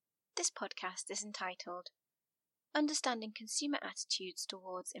This podcast is entitled Understanding Consumer Attitudes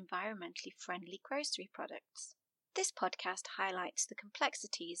Towards Environmentally Friendly Grocery Products. This podcast highlights the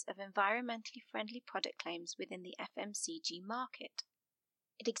complexities of environmentally friendly product claims within the FMCG market.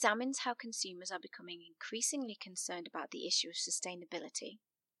 It examines how consumers are becoming increasingly concerned about the issue of sustainability,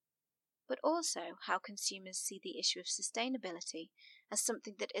 but also how consumers see the issue of sustainability as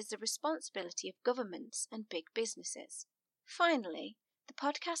something that is the responsibility of governments and big businesses. Finally, the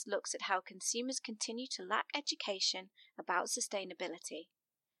podcast looks at how consumers continue to lack education about sustainability,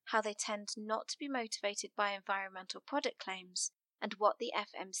 how they tend not to be motivated by environmental product claims, and what the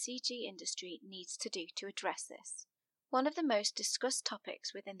FMCG industry needs to do to address this. One of the most discussed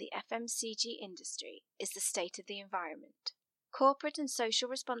topics within the FMCG industry is the state of the environment. Corporate and social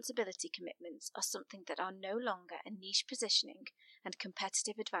responsibility commitments are something that are no longer a niche positioning and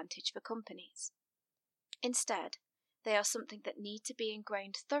competitive advantage for companies. Instead, they are something that need to be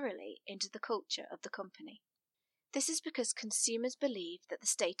ingrained thoroughly into the culture of the company. This is because consumers believe that the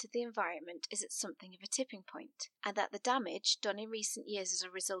state of the environment is at something of a tipping point, and that the damage done in recent years as a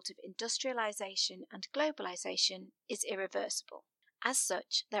result of industrialization and globalization is irreversible. As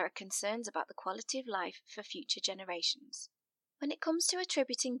such, there are concerns about the quality of life for future generations. When it comes to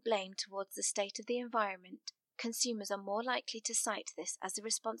attributing blame towards the state of the environment, consumers are more likely to cite this as the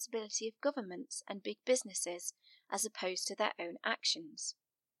responsibility of governments and big businesses as opposed to their own actions.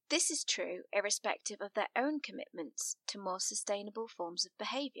 This is true irrespective of their own commitments to more sustainable forms of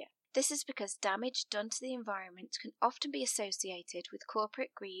behaviour. This is because damage done to the environment can often be associated with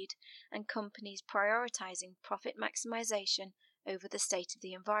corporate greed and companies prioritising profit maximisation over the state of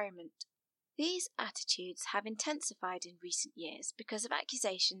the environment. These attitudes have intensified in recent years because of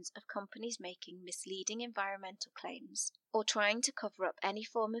accusations of companies making misleading environmental claims or trying to cover up any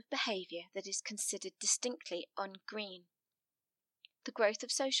form of behaviour that is considered distinctly un-green. The growth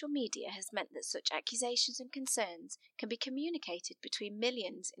of social media has meant that such accusations and concerns can be communicated between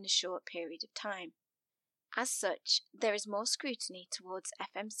millions in a short period of time. As such, there is more scrutiny towards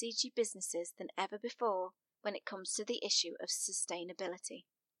FMCG businesses than ever before when it comes to the issue of sustainability.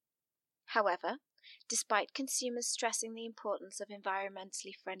 However, despite consumers stressing the importance of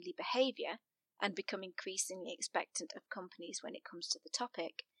environmentally friendly behaviour and become increasingly expectant of companies when it comes to the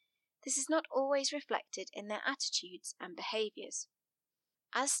topic, this is not always reflected in their attitudes and behaviours.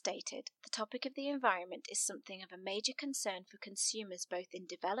 As stated, the topic of the environment is something of a major concern for consumers both in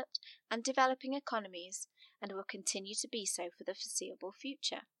developed and developing economies and will continue to be so for the foreseeable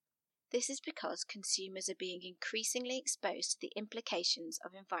future. This is because consumers are being increasingly exposed to the implications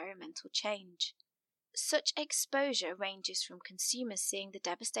of environmental change. Such exposure ranges from consumers seeing the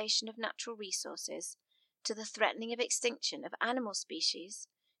devastation of natural resources, to the threatening of extinction of animal species,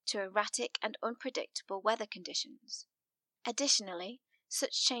 to erratic and unpredictable weather conditions. Additionally,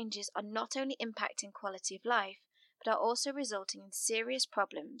 such changes are not only impacting quality of life, but are also resulting in serious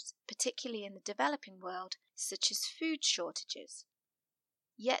problems, particularly in the developing world, such as food shortages.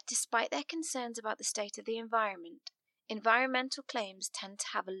 Yet, despite their concerns about the state of the environment, environmental claims tend to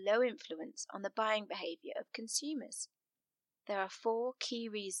have a low influence on the buying behaviour of consumers. There are 4 key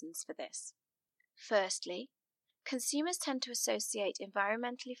reasons for this. Firstly, consumers tend to associate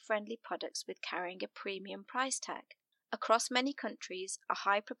environmentally friendly products with carrying a premium price tag. Across many countries, a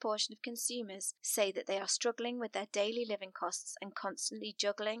high proportion of consumers say that they are struggling with their daily living costs and constantly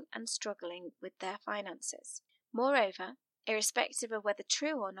juggling and struggling with their finances. Moreover, irrespective of whether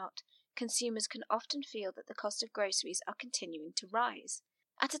true or not, consumers can often feel that the cost of groceries are continuing to rise.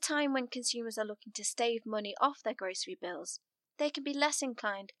 At a time when consumers are looking to stave money off their grocery bills, they can be less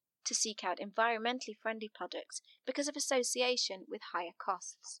inclined to seek out environmentally friendly products because of association with higher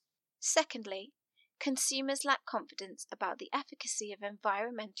costs. Secondly, consumers lack confidence about the efficacy of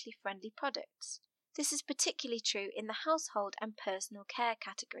environmentally friendly products. This is particularly true in the household and personal care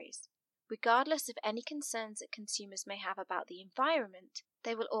categories. Regardless of any concerns that consumers may have about the environment,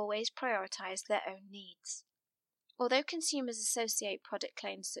 they will always prioritise their own needs. Although consumers associate product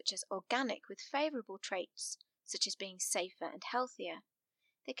claims such as organic with favourable traits, such as being safer and healthier,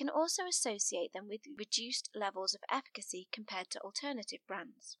 they can also associate them with reduced levels of efficacy compared to alternative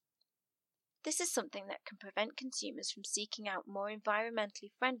brands. This is something that can prevent consumers from seeking out more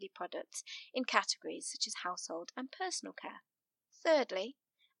environmentally friendly products in categories such as household and personal care. Thirdly,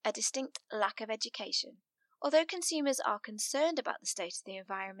 a distinct lack of education. Although consumers are concerned about the state of the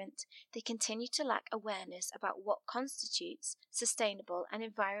environment, they continue to lack awareness about what constitutes sustainable and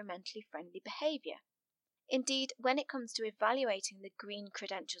environmentally friendly behaviour. Indeed, when it comes to evaluating the green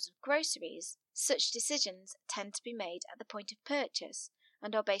credentials of groceries, such decisions tend to be made at the point of purchase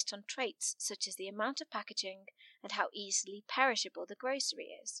and are based on traits such as the amount of packaging and how easily perishable the grocery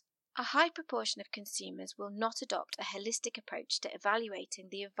is. A high proportion of consumers will not adopt a holistic approach to evaluating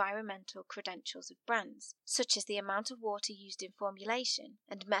the environmental credentials of brands, such as the amount of water used in formulation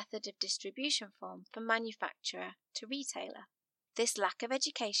and method of distribution from manufacturer to retailer. This lack of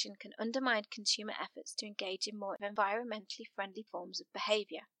education can undermine consumer efforts to engage in more environmentally friendly forms of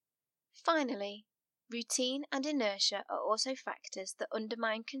behavior. Finally, routine and inertia are also factors that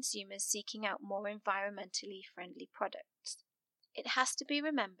undermine consumers seeking out more environmentally friendly products. It has to be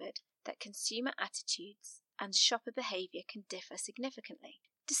remembered that consumer attitudes and shopper behavior can differ significantly.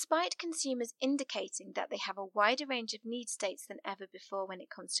 Despite consumers indicating that they have a wider range of need states than ever before when it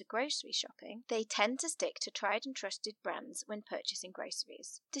comes to grocery shopping, they tend to stick to tried and trusted brands when purchasing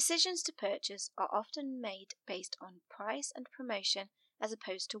groceries. Decisions to purchase are often made based on price and promotion as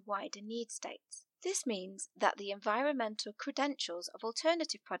opposed to wider need states. This means that the environmental credentials of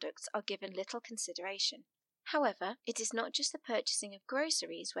alternative products are given little consideration. However, it is not just the purchasing of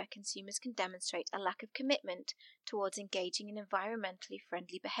groceries where consumers can demonstrate a lack of commitment towards engaging in environmentally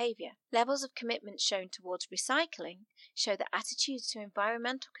friendly behavior. Levels of commitment shown towards recycling show that attitudes to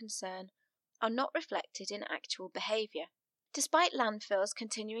environmental concern are not reflected in actual behavior. Despite landfills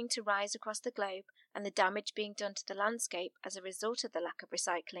continuing to rise across the globe and the damage being done to the landscape as a result of the lack of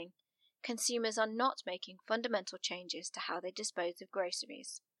recycling, consumers are not making fundamental changes to how they dispose of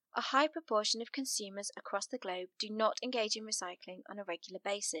groceries. A high proportion of consumers across the globe do not engage in recycling on a regular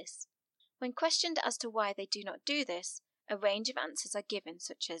basis. When questioned as to why they do not do this, a range of answers are given,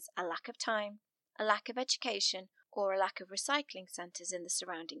 such as a lack of time, a lack of education, or a lack of recycling centres in the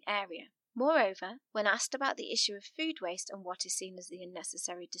surrounding area. Moreover, when asked about the issue of food waste and what is seen as the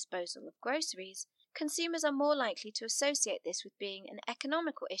unnecessary disposal of groceries, consumers are more likely to associate this with being an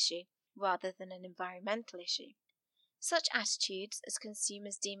economical issue rather than an environmental issue. Such attitudes as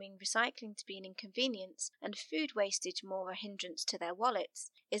consumers deeming recycling to be an inconvenience and food wastage more a hindrance to their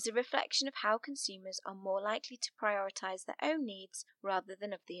wallets is a reflection of how consumers are more likely to prioritise their own needs rather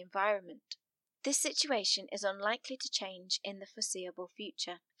than of the environment. This situation is unlikely to change in the foreseeable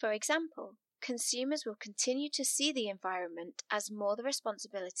future. For example, consumers will continue to see the environment as more the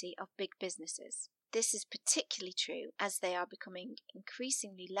responsibility of big businesses. This is particularly true as they are becoming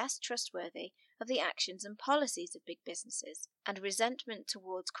increasingly less trustworthy of the actions and policies of big businesses, and resentment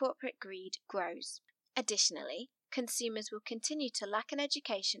towards corporate greed grows. Additionally, consumers will continue to lack an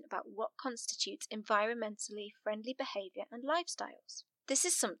education about what constitutes environmentally friendly behaviour and lifestyles. This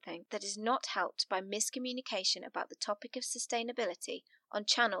is something that is not helped by miscommunication about the topic of sustainability on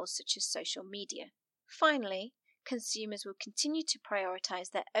channels such as social media. Finally, consumers will continue to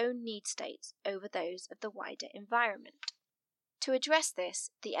prioritise their own need states over those of the wider environment. To address this,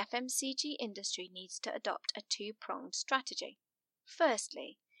 the FMCG industry needs to adopt a two-pronged strategy.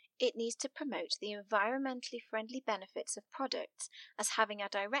 Firstly, it needs to promote the environmentally friendly benefits of products as having a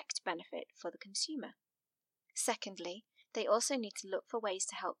direct benefit for the consumer. Secondly, they also need to look for ways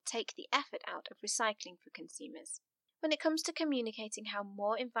to help take the effort out of recycling for consumers. When it comes to communicating how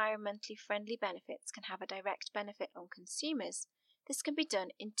more environmentally friendly benefits can have a direct benefit on consumers, this can be done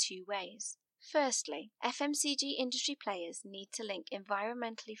in two ways. Firstly, FMCG industry players need to link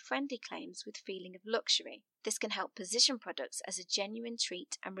environmentally friendly claims with feeling of luxury. This can help position products as a genuine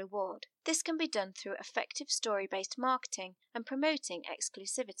treat and reward. This can be done through effective story-based marketing and promoting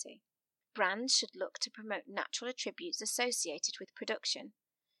exclusivity. Brands should look to promote natural attributes associated with production,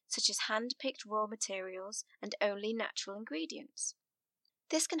 such as hand-picked raw materials and only natural ingredients.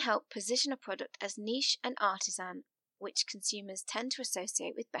 This can help position a product as niche and artisan, which consumers tend to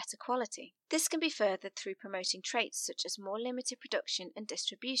associate with better quality. This can be furthered through promoting traits such as more limited production and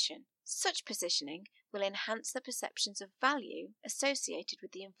distribution. Such positioning will enhance the perceptions of value associated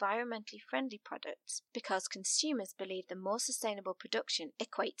with the environmentally friendly products because consumers believe the more sustainable production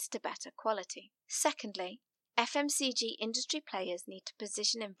equates to better quality. Secondly, FMCG industry players need to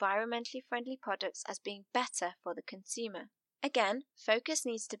position environmentally friendly products as being better for the consumer. Again, focus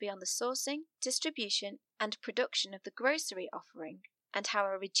needs to be on the sourcing, distribution, and production of the grocery offering, and how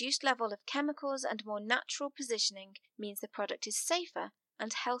a reduced level of chemicals and more natural positioning means the product is safer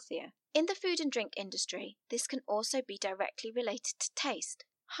and healthier. In the food and drink industry, this can also be directly related to taste,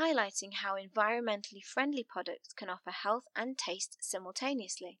 highlighting how environmentally friendly products can offer health and taste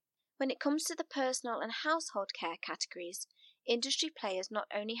simultaneously. When it comes to the personal and household care categories, industry players not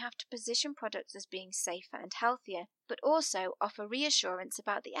only have to position products as being safer and healthier, but also offer reassurance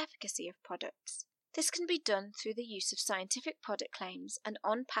about the efficacy of products. This can be done through the use of scientific product claims and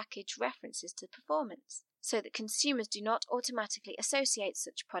on-package references to performance, so that consumers do not automatically associate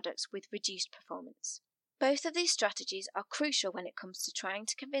such products with reduced performance. Both of these strategies are crucial when it comes to trying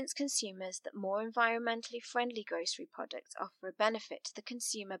to convince consumers that more environmentally friendly grocery products offer a benefit to the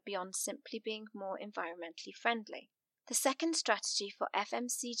consumer beyond simply being more environmentally friendly. The second strategy for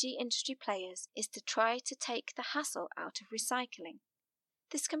FMCG industry players is to try to take the hassle out of recycling.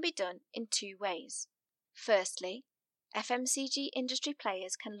 This can be done in two ways. Firstly, FMCG industry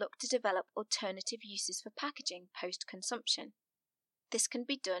players can look to develop alternative uses for packaging post-consumption. This can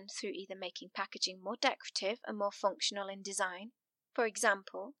be done through either making packaging more decorative and more functional in design. For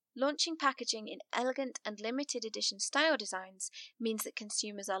example, launching packaging in elegant and limited edition style designs means that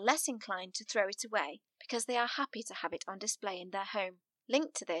consumers are less inclined to throw it away because they are happy to have it on display in their home.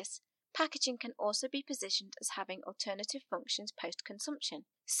 Linked to this, packaging can also be positioned as having alternative functions post-consumption,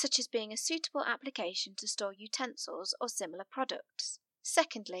 such as being a suitable application to store utensils or similar products.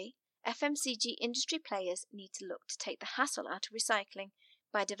 Secondly, FMCG industry players need to look to take the hassle out of recycling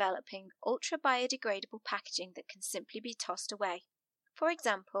by developing ultra-biodegradable packaging that can simply be tossed away. For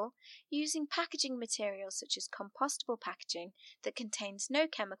example, using packaging materials such as compostable packaging that contains no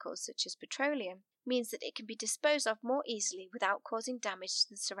chemicals such as petroleum means that it can be disposed of more easily without causing damage to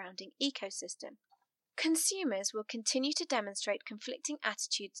the surrounding ecosystem. Consumers will continue to demonstrate conflicting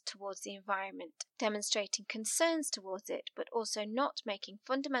attitudes towards the environment, demonstrating concerns towards it but also not making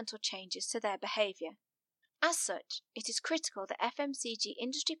fundamental changes to their behaviour. As such, it is critical that FMCG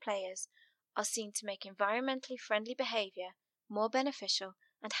industry players are seen to make environmentally friendly behaviour more beneficial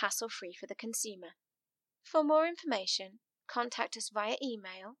and hassle-free for the consumer. For more information, contact us via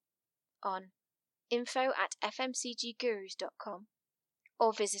email on info@fmcggurus.com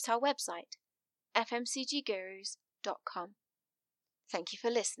or visit our website fmcggurus.com. Thank you for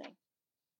listening.